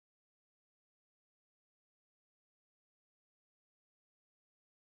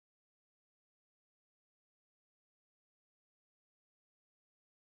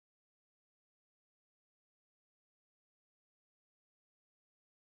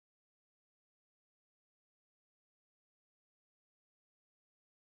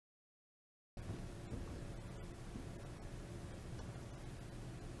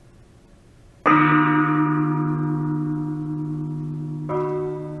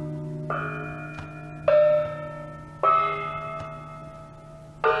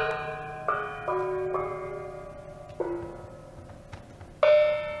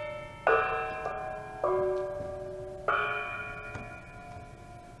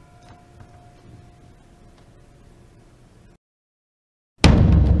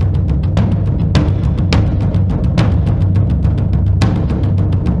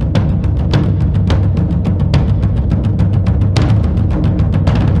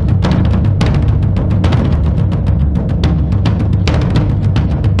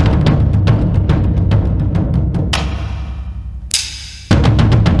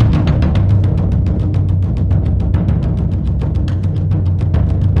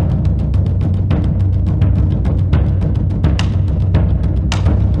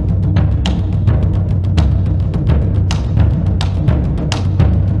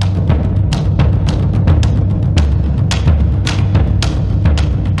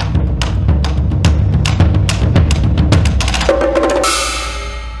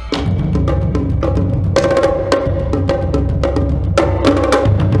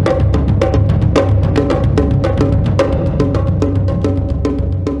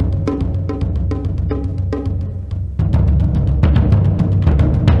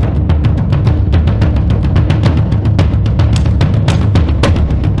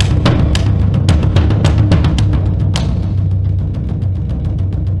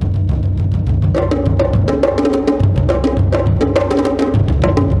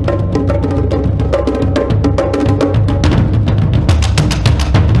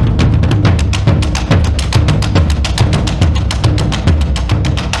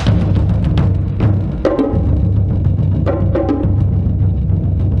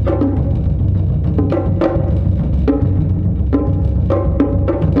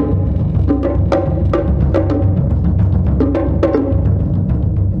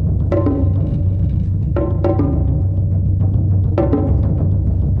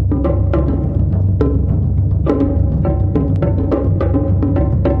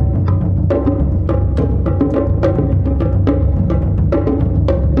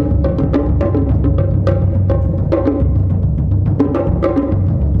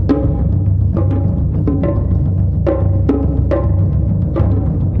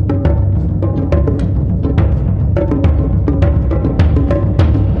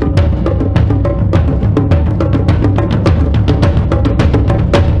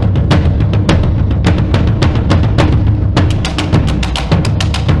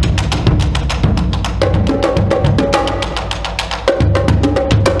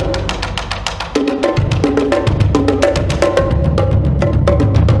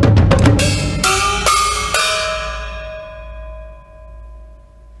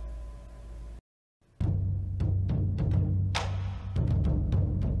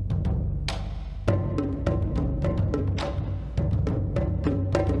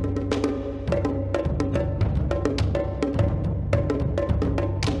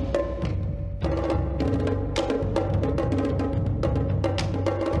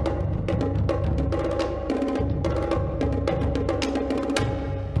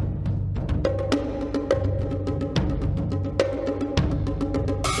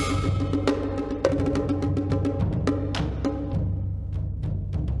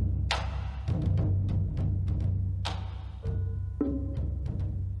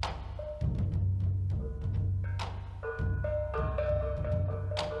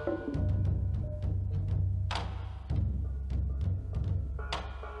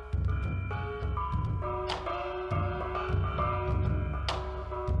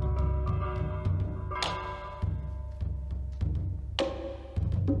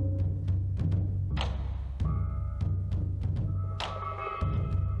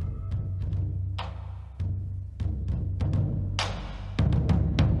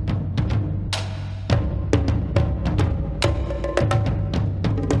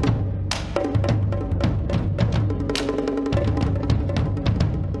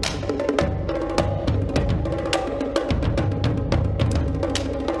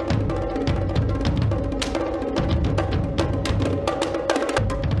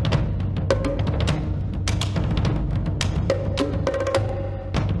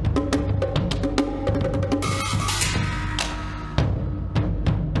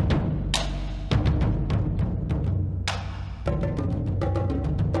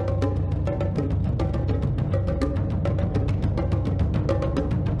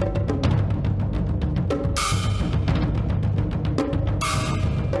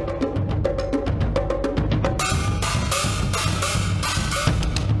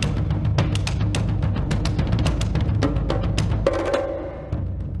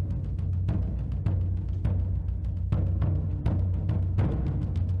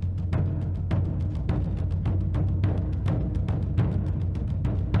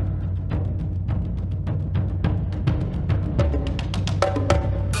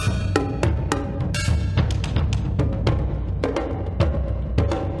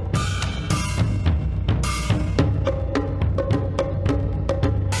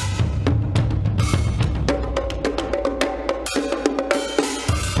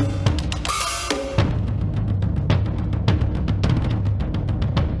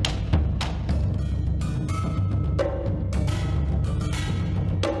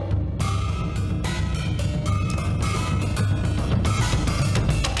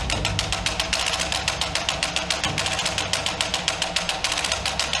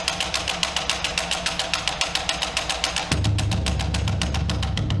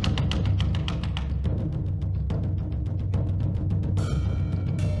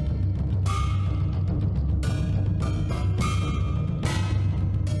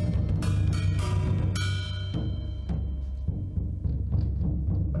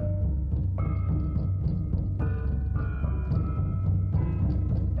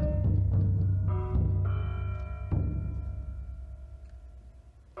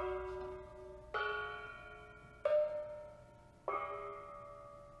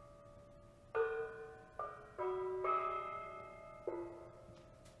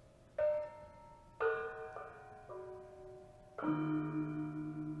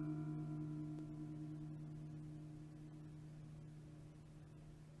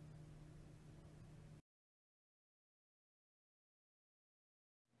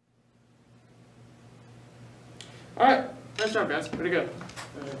Alright, nice job, guys. Pretty good.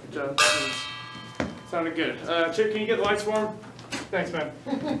 Good job. Sounded good. Chip, can you get the lights for him? Thanks, man.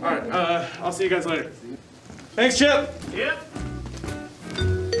 Alright, I'll see you guys later. Thanks, Chip! Yep.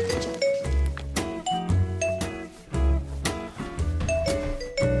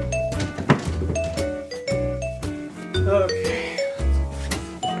 Okay.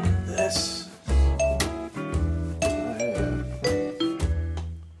 This.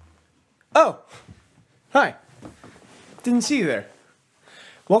 Oh! Hi. Didn't see you there.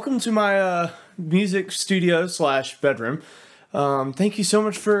 Welcome to my music studio / bedroom. Thank you so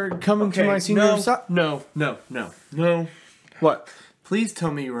much for coming to my senior recital. No. What? Please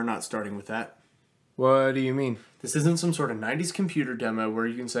tell me you are not starting with that. What do you mean? This isn't some sort of 90s computer demo where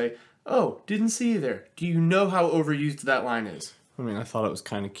you can say, oh, didn't see you there. Do you know how overused that line is? I mean, I thought it was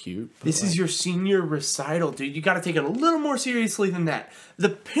kind of cute. This is your senior recital, dude. You gotta take it a little more seriously than that. The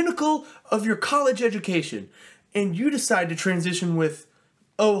pinnacle of your college education. And you decide to transition with,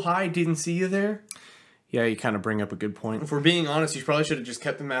 oh, hi, didn't see you there? Yeah, you kind of bring up a good point. If we're being honest, you probably should have just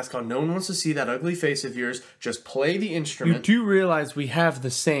kept the mask on. No one wants to see that ugly face of yours. Just play the instrument. You do realize we have the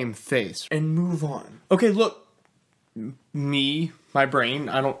same face. And move on. Okay, look. Me, my brain,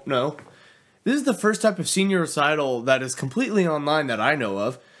 I don't know. This is the first type of senior recital that is completely online that I know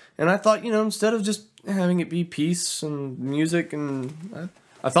of. And I thought, instead of just having it be peace and music, and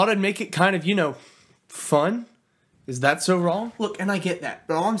I thought I'd make it kind of, fun. Is that so wrong? Look, and I get that.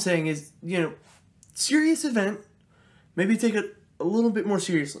 But all I'm saying is, serious event. Maybe take it a little bit more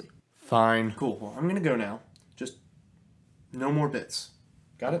seriously. Fine. Cool. Well, I'm going to go now. Just no more bits.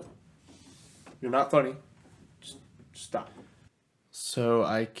 Got it? You're not funny. Just stop. So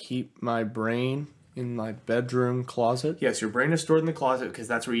I keep my brain in my bedroom closet? Yes, your brain is stored in the closet because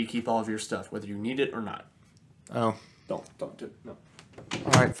that's where you keep all of your stuff, whether you need it or not. Oh. Don't do it. No.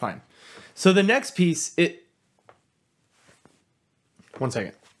 All right, fine. So the next piece, One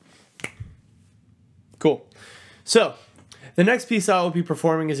second. Cool. So, the next piece I will be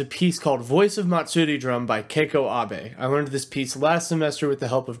performing is a piece called Voice of Matsuri Drum by Keiko Abe. I learned this piece last semester with the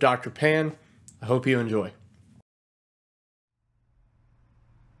help of Dr. Pan. I hope you enjoy.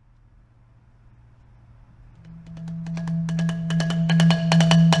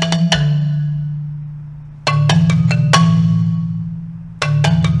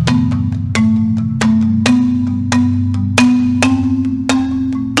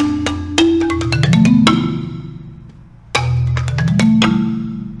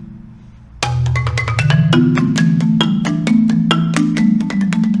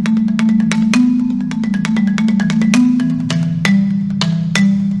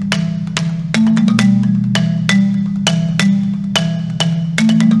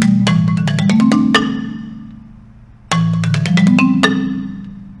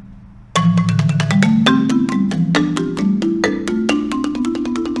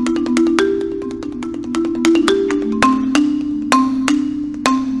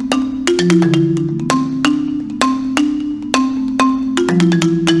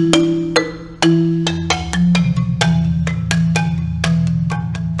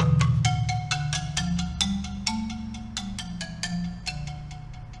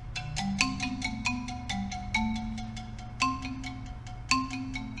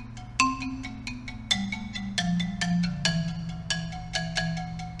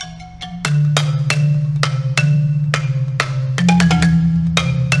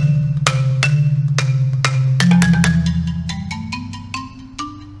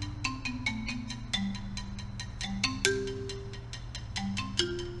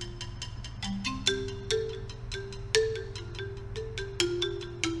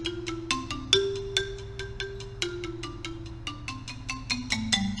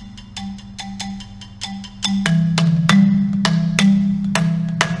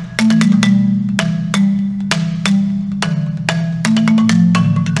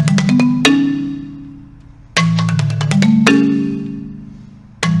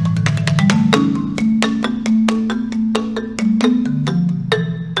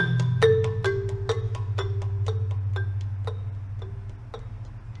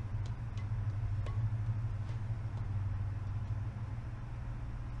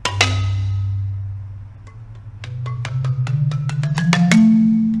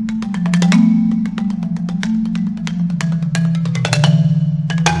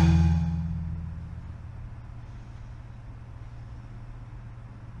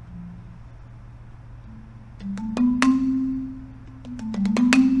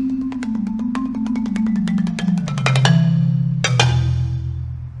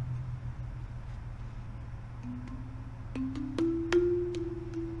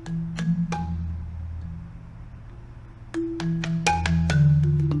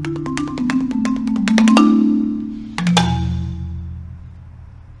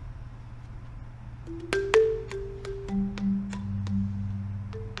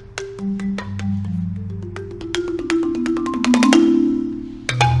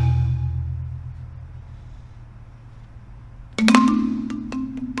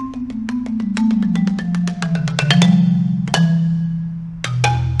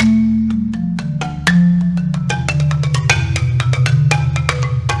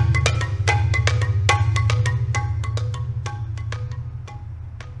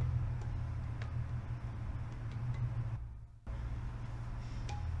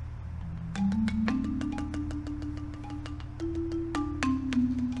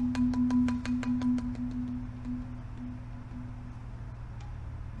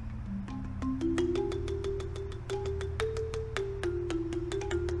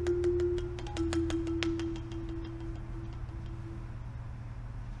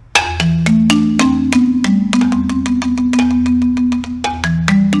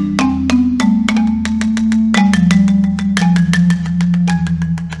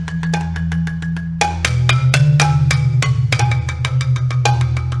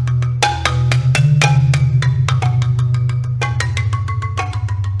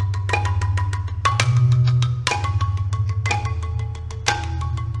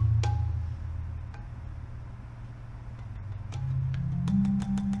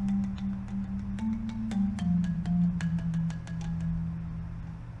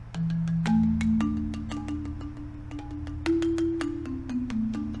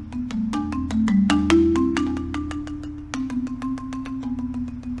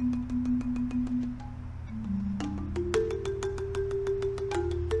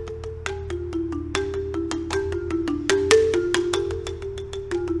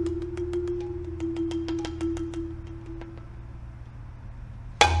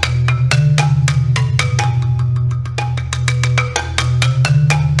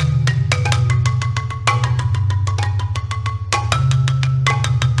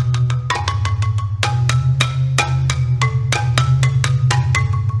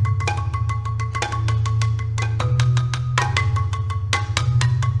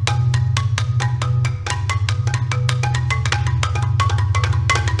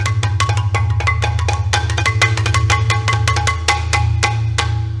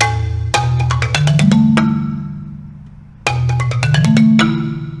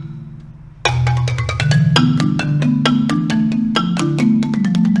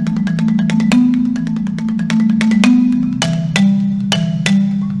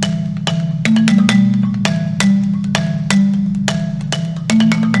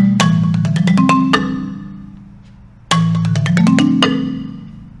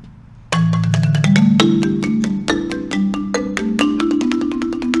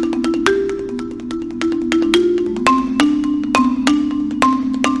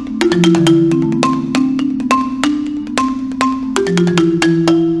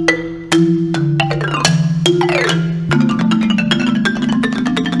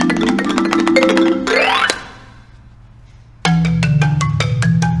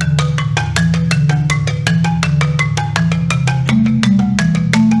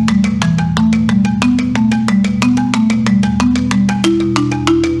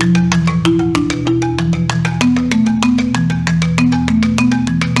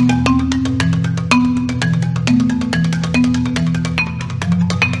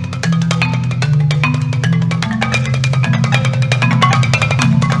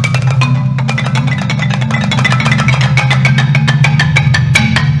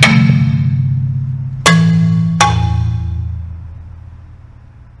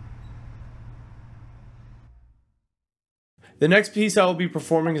 The next piece I will be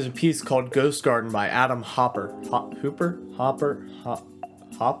performing is a piece called Ghost Garden by Adam Hopper. Hopper?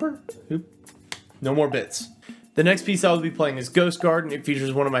 No more bits. The next piece I will be playing is Ghost Garden. It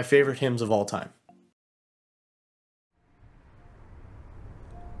features one of my favorite hymns of all time.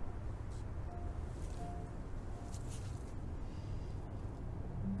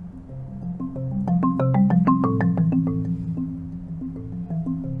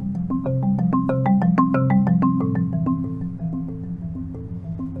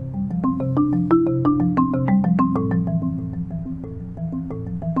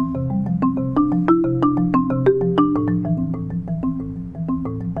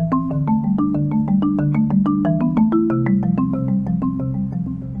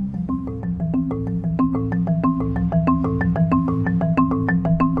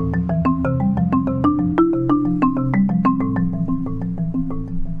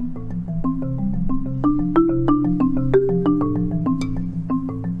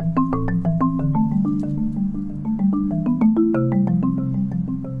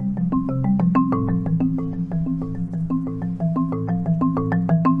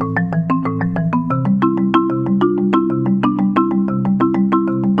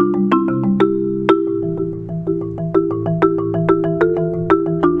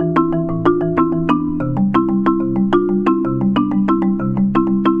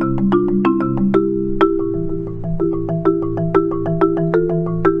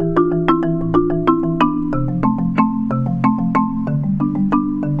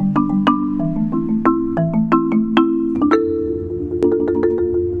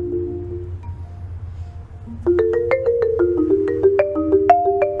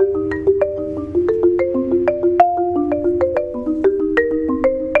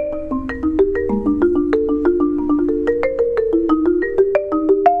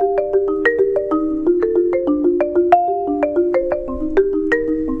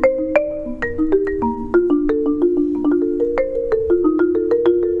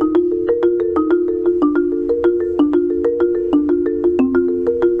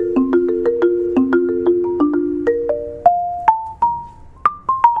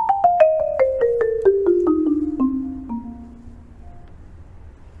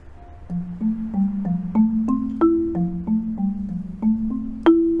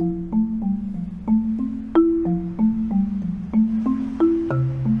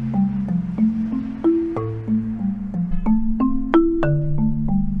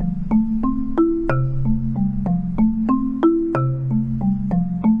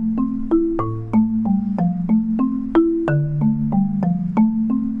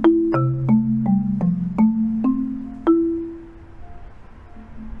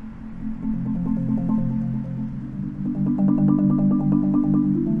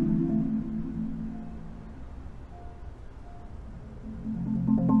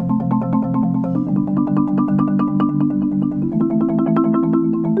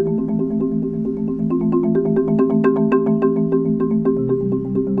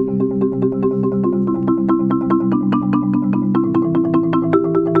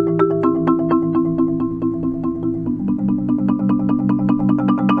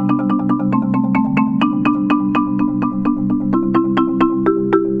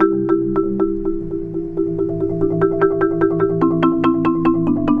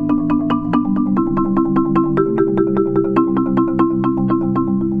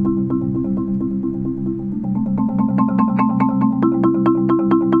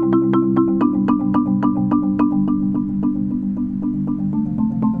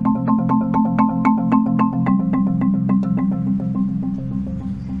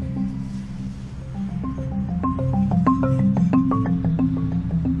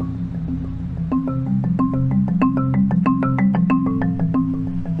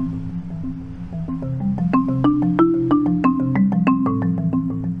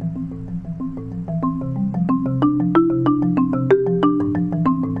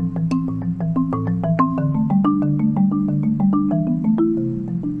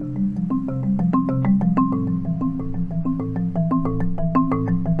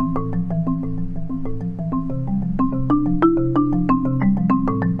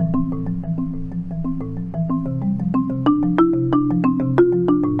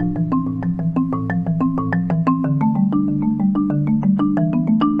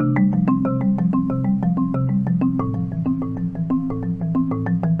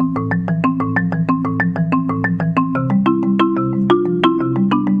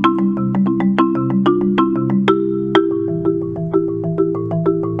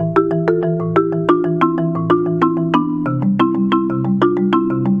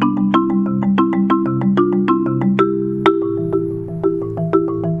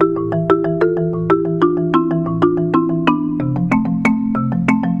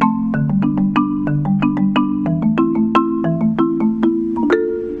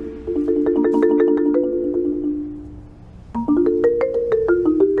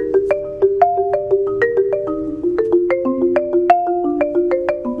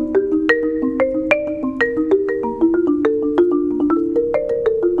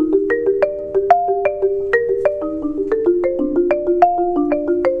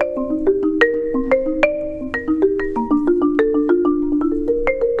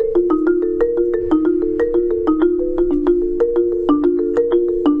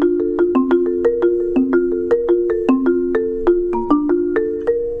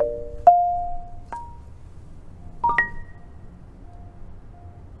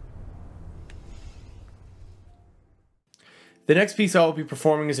 next piece I will be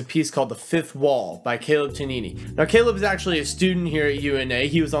performing is a piece called The Fifth Wall by Caleb Tonini. Now, Caleb is actually a student here at UNA.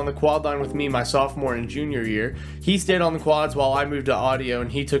 He was on the quad line with me my sophomore and junior year. He stayed on the quads while I moved to audio,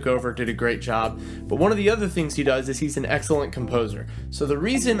 and he took over, did a great job. But one of the other things he does is he's an excellent composer. So the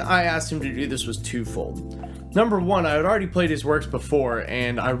reason I asked him to do this was twofold. Number one, I had already played his works before,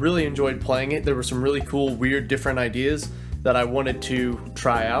 and I really enjoyed playing it. There were some really cool, weird, different ideas that I wanted to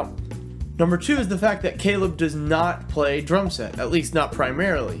try out. Number two is the fact that Caleb does not play drum set, at least not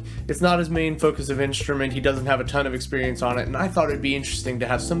primarily. It's not his main focus of instrument, he doesn't have a ton of experience on it, and I thought it'd be interesting to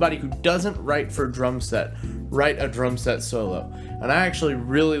have somebody who doesn't write for drum set write a drum set solo. And I actually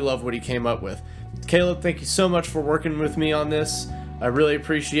really love what he came up with. Caleb, thank you so much for working with me on this. I really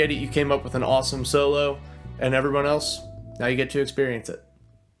appreciate it. You came up with an awesome solo, and everyone else, now you get to experience it.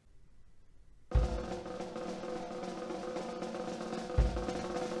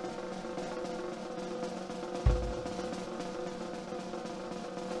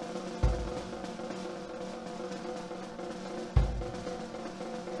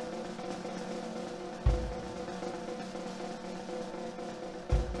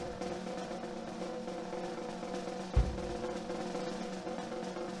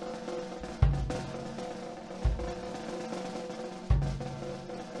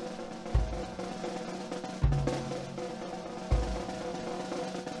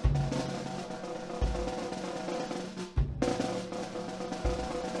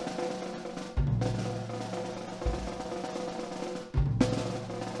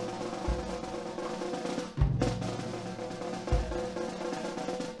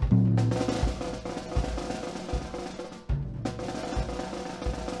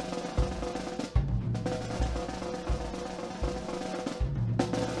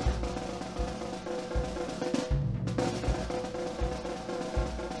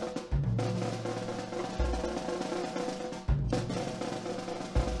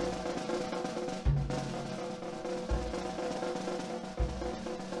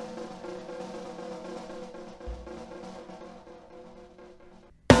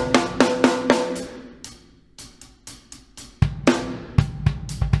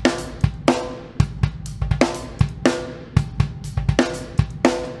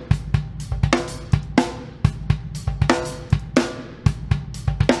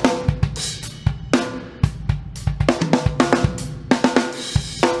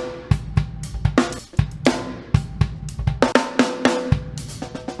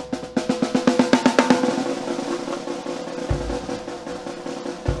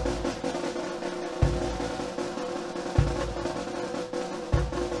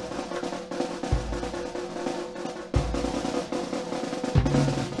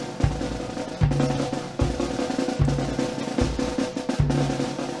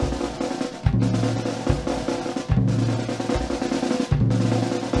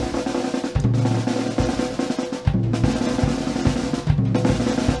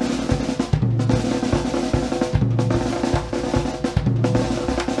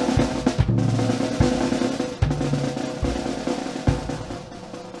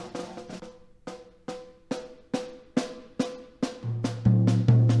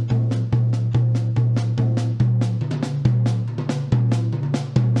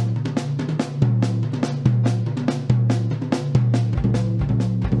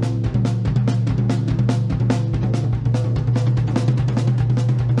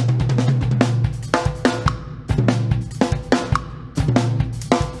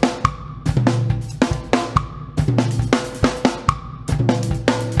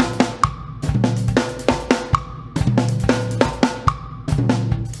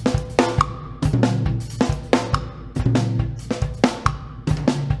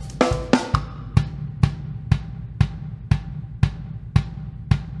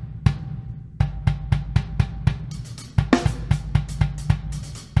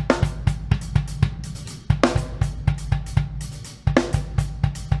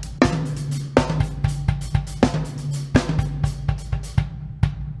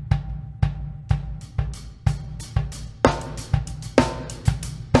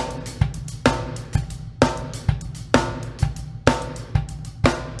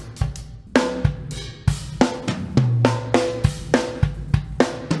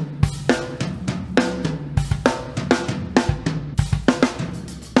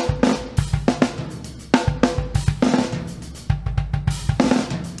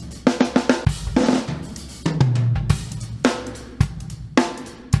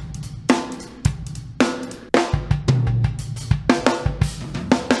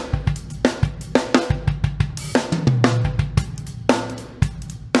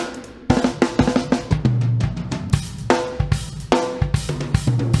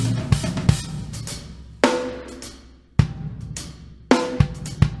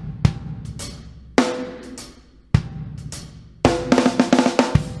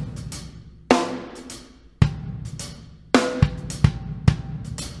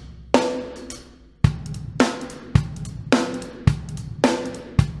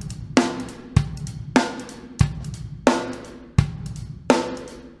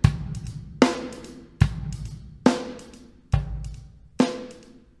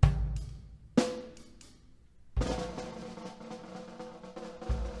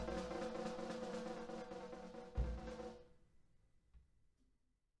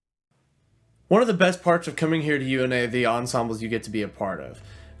 One of the best parts of coming here to UNA, the ensembles you get to be a part of.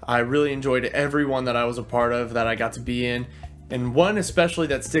 I really enjoyed every one that I was a part of, that I got to be in. And one especially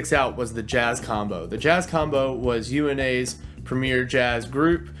that sticks out was the Jazz Combo. The Jazz Combo was UNA's premier jazz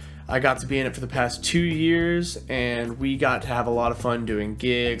group. I got to be in it for the past 2 years, and we got to have a lot of fun doing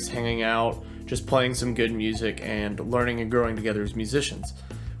gigs, hanging out, just playing some good music, and learning and growing together as musicians.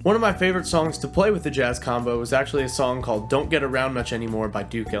 One of my favorite songs to play with the Jazz Combo was actually a song called Don't Get Around Much Anymore by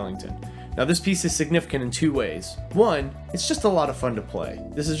Duke Ellington. Now this piece is significant in 2 ways. One, it's just a lot of fun to play.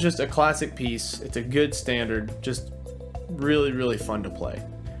 This is just a classic piece, it's a good standard, just really, really fun to play.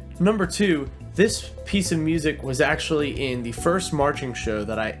 Number 2, this piece of music was actually in the first marching show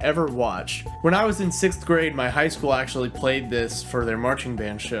that I ever watched. When I was in 6th grade, my high school actually played this for their marching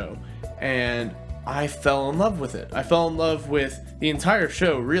band show, and I fell in love with it. I fell in love with the entire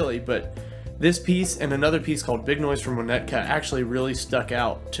show, really, but this piece and another piece called Big Noise from Winnetka actually really stuck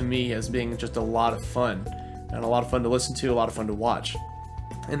out to me as being just a lot of fun, and a lot of fun to listen to, a lot of fun to watch.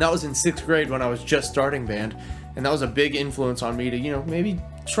 And that was in 6th grade when I was just starting band, and that was a big influence on me to, you know, maybe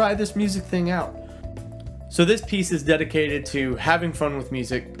try this music thing out. So this piece is dedicated to having fun with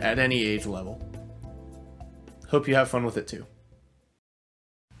music at any age level. Hope you have fun with it too.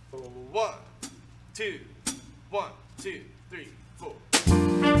 1, 2, 1, 2, 3, 4.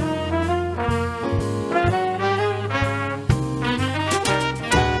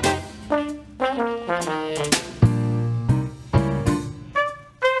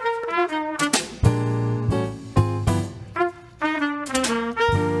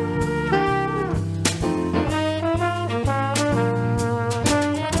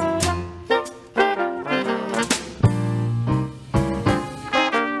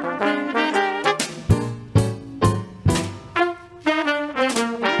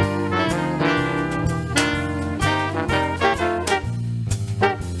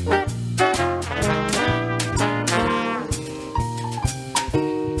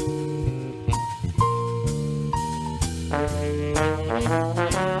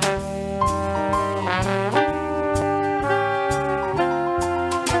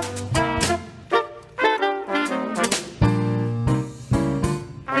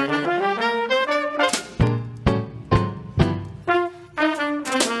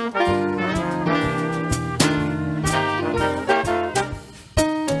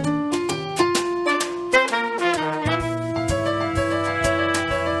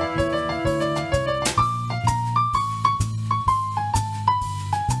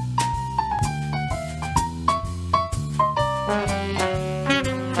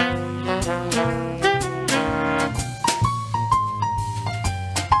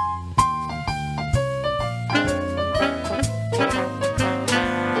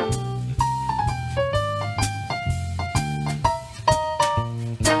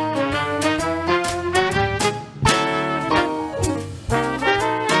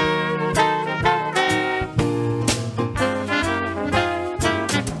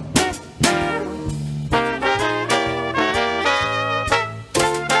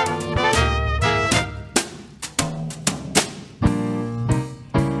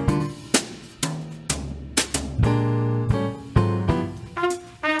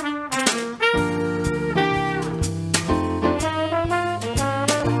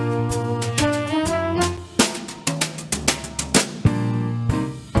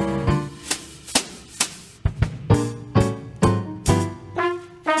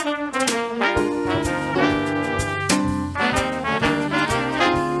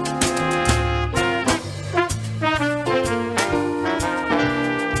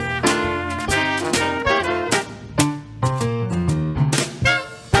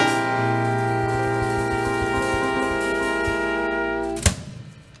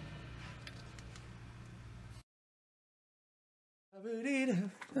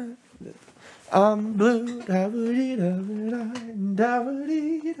 I'm blue.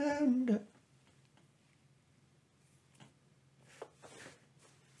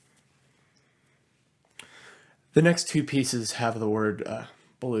 The next 2 pieces have the word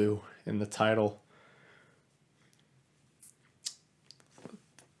blue in the title.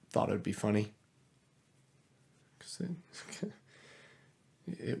 Thought it would be funny. 'Cause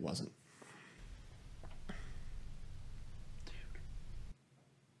it wasn't.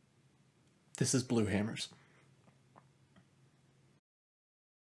 This is Blue Hammers.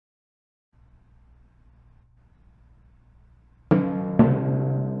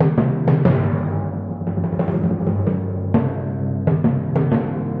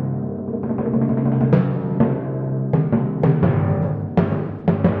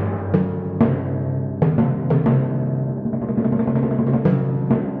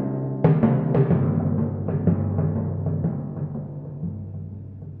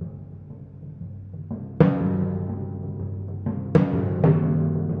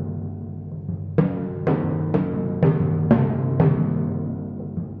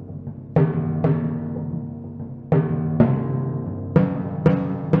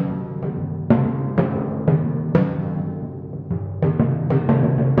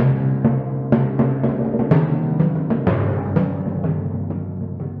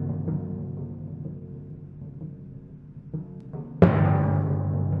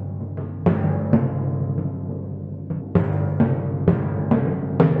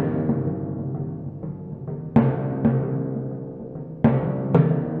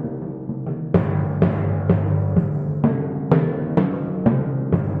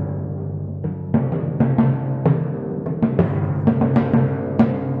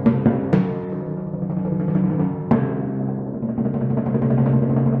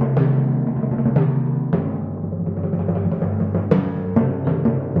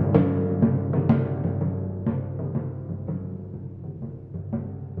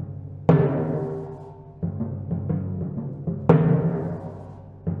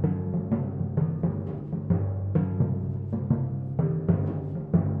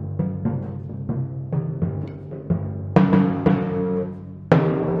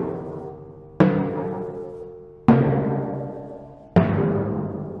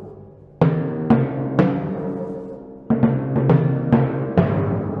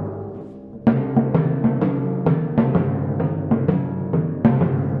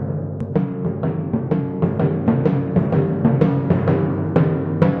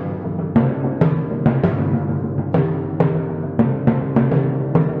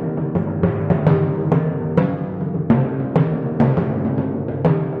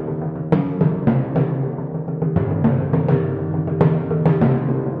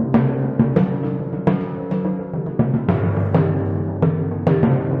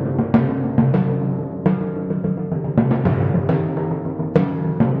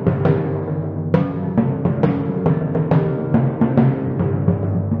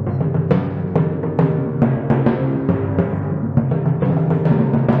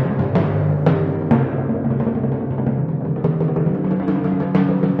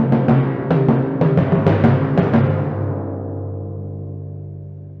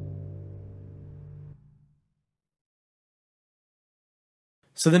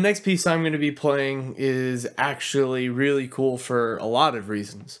 So the next piece I'm going to be playing is actually really cool for a lot of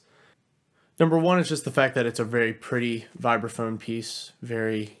reasons. Number one is just the fact that it's a very pretty vibraphone piece,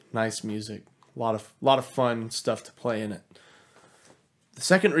 very nice music, a lot of fun stuff to play in it. The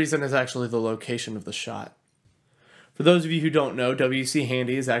second reason is actually the location of the shot. For those of you who don't know, W.C.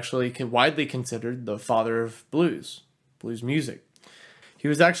 Handy is actually widely considered the father of blues music. He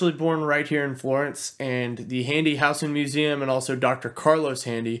was actually born right here in Florence, and the Handy House and Museum and also Dr. Carlos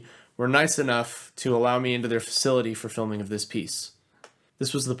Handy were nice enough to allow me into their facility for filming of this piece.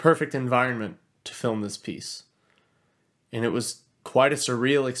 This was the perfect environment to film this piece. And it was quite a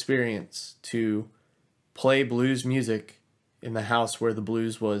surreal experience to play blues music in the house where the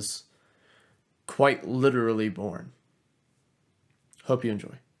blues was quite literally born. Hope you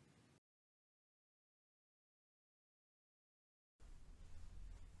enjoy.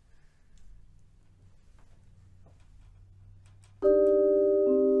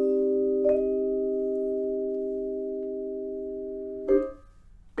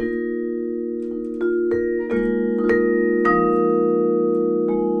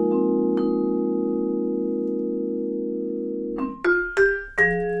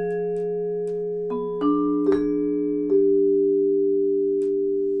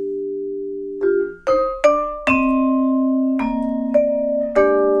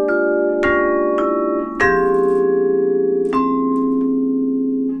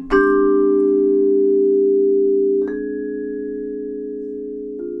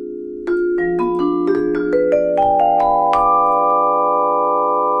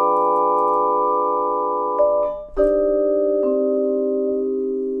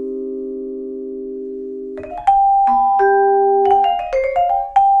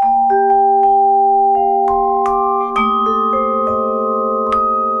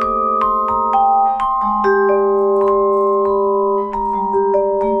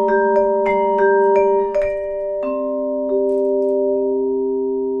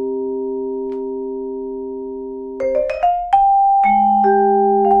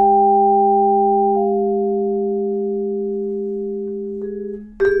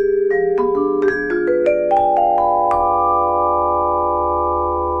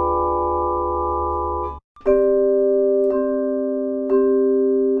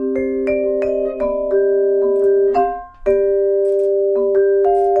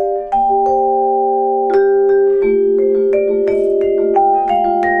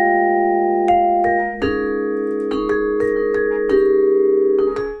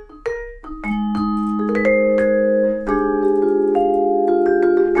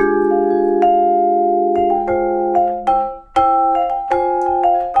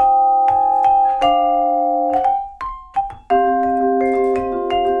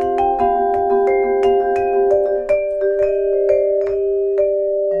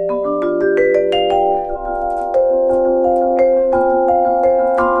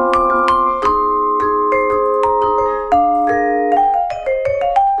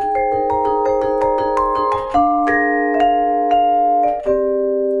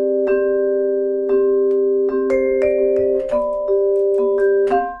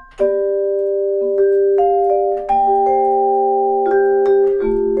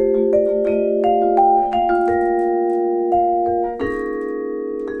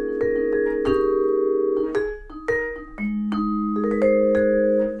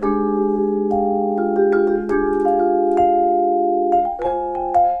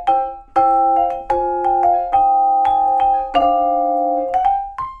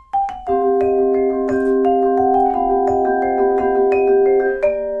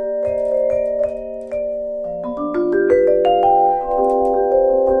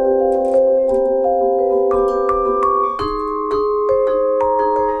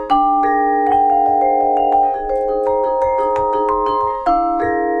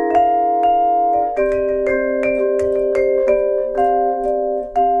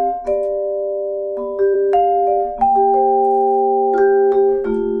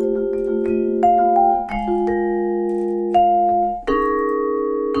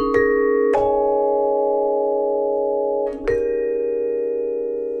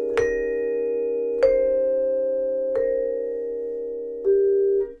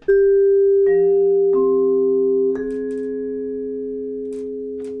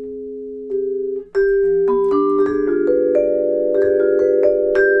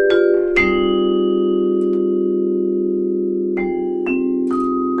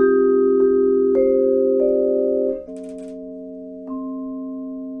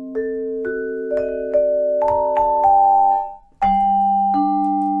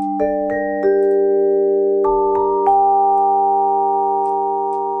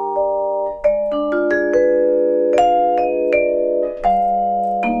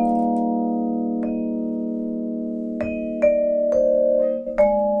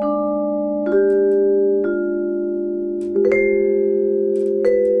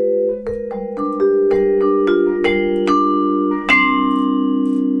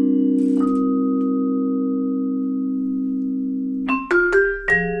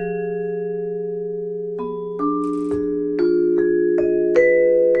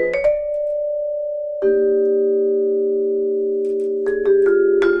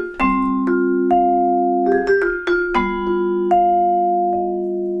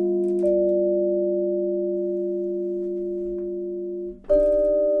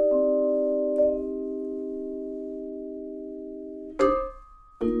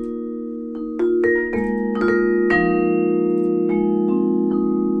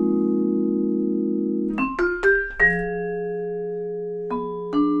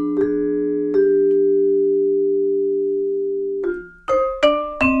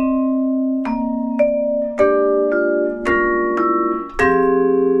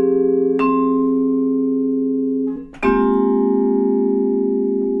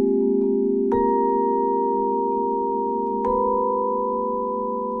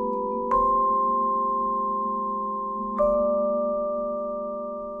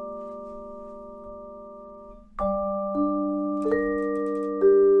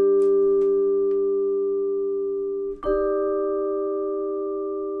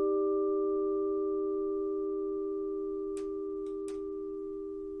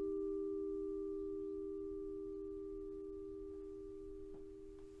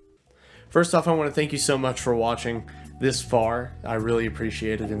 First off, I want to thank you so much for watching this far. I really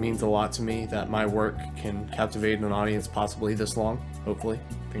appreciate it. It means a lot to me that my work can captivate an audience possibly this long. Hopefully.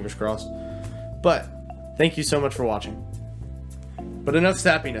 Fingers crossed. But thank you so much for watching. But enough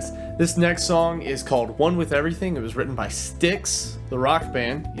sappiness. This next song is called One With Everything. It was written by Styx, the rock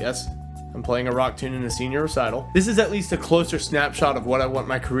band. Yes, I'm playing a rock tune in a senior recital. This is at least a closer snapshot of what I want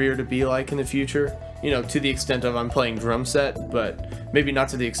my career to be like in the future. You know, to the extent of I'm playing drum set, but maybe not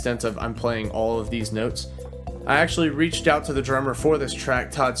to the extent of I'm playing all of these notes. I actually reached out to the drummer for this track,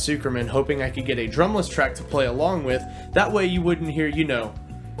 Todd Sucherman, hoping I could get a drumless track to play along with. That way you wouldn't hear, you know,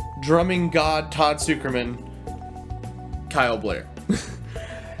 drumming god Todd Sucherman, Kyle Blair.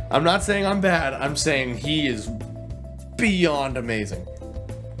 I'm not saying I'm bad, I'm saying he is beyond amazing.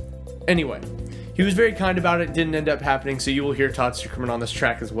 Anyway, he was very kind about it, didn't end up happening, so you will hear Todd Sucherman on this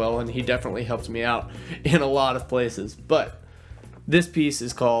track as well, and he definitely helped me out in a lot of places. But this piece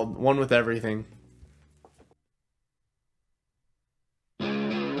is called One With Everything.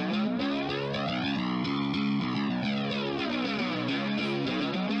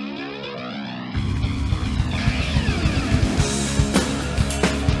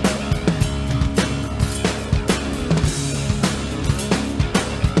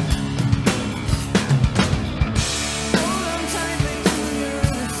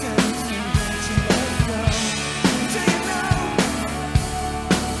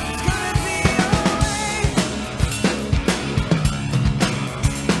 It's gonna be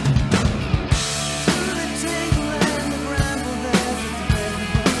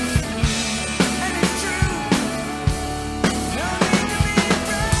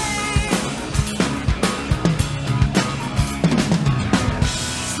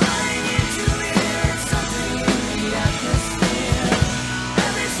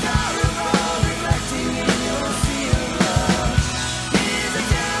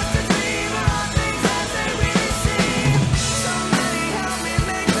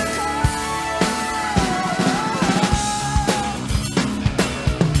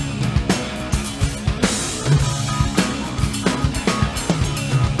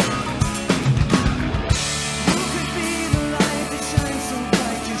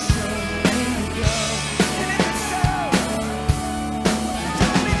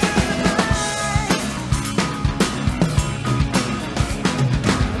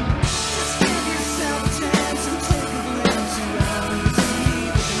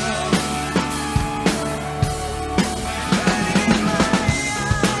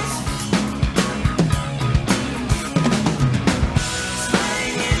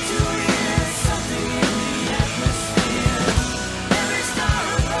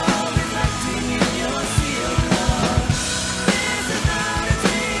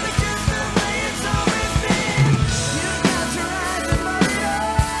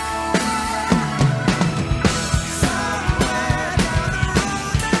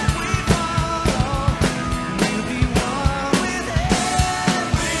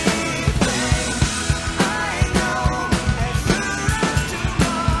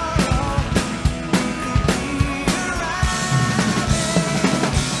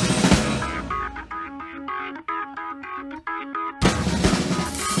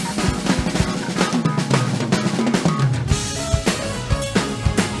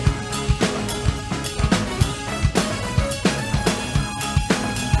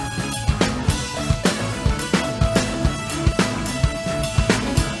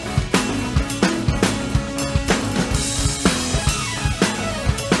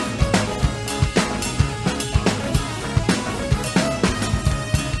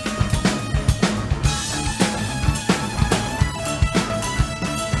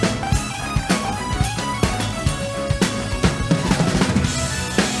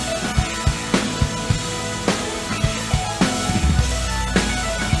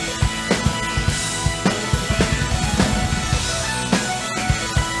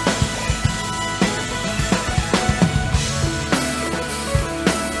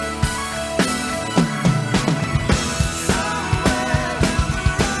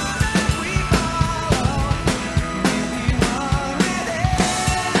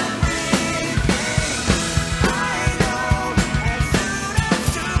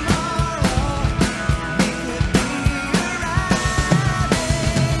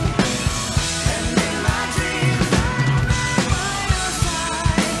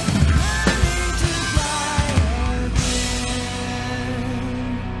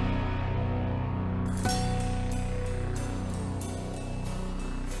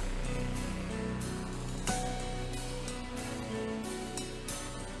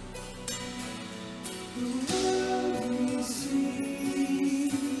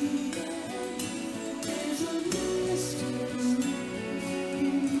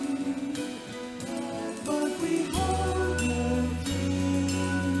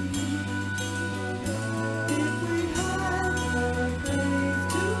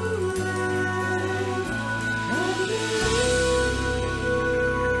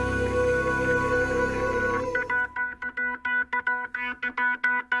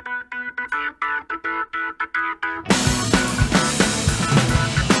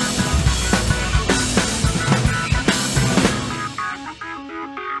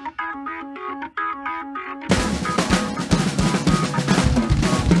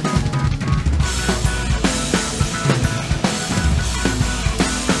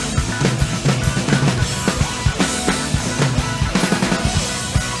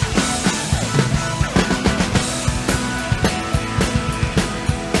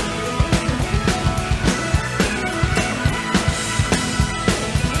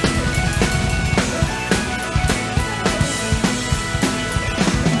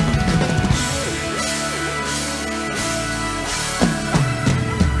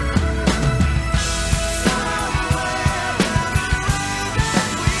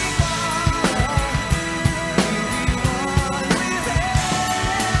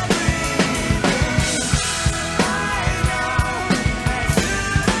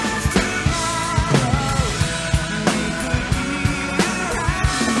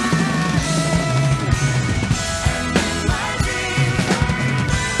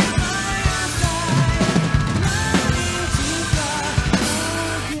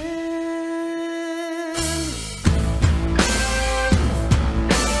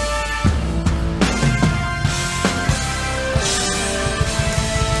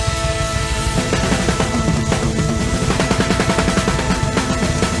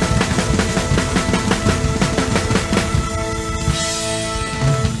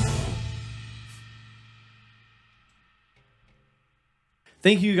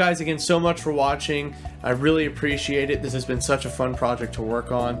Thank you guys again so much for watching. I really appreciate it. This has been such a fun project to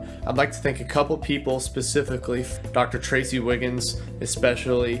work on. I'd like to thank a couple people, specifically Dr. Tracy Wiggins,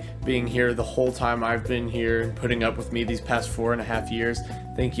 especially being here the whole time I've been here and putting up with me these past 4.5 years.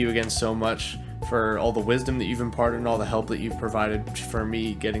 Thank you again so much for all the wisdom that you've imparted and all the help that you've provided for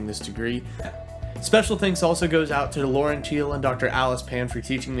me getting this degree. Special thanks also goes out to Lauren Teal and Dr. Alice Pan for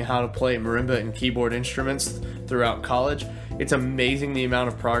teaching me how to play marimba and keyboard instruments throughout college. It's amazing the amount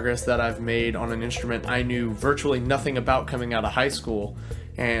of progress that I've made on an instrument I knew virtually nothing about coming out of high school,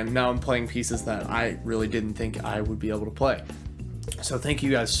 and now I'm playing pieces that I really didn't think I would be able to play. So thank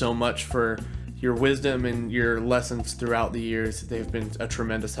you guys so much for your wisdom and your lessons throughout the years. They've been a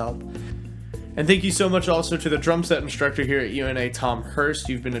tremendous help. And thank you so much also to the drum set instructor here at UNA, Tom Hurst.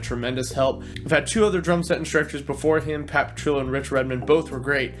 You've been a tremendous help. I've had 2 other drum set instructors before him, Pat Petrillo and Rich Redmond. Both were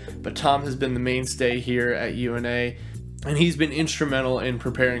great, but Tom has been the mainstay here at UNA, and he's been instrumental in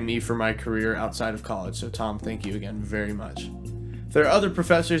preparing me for my career outside of college. So Tom, thank you again very much. There are other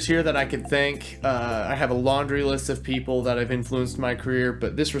professors here that I could thank. I have a laundry list of people that have influenced my career,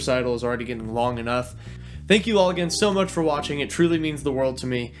 but this recital is already getting long enough. Thank you all again so much for watching. It truly means the world to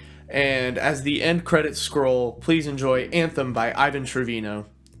me. And as the end credits scroll, please enjoy Anthem by Ivan Trevino,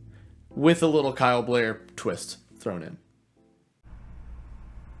 with a little Kyle Blair twist thrown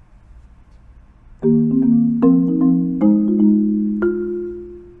in.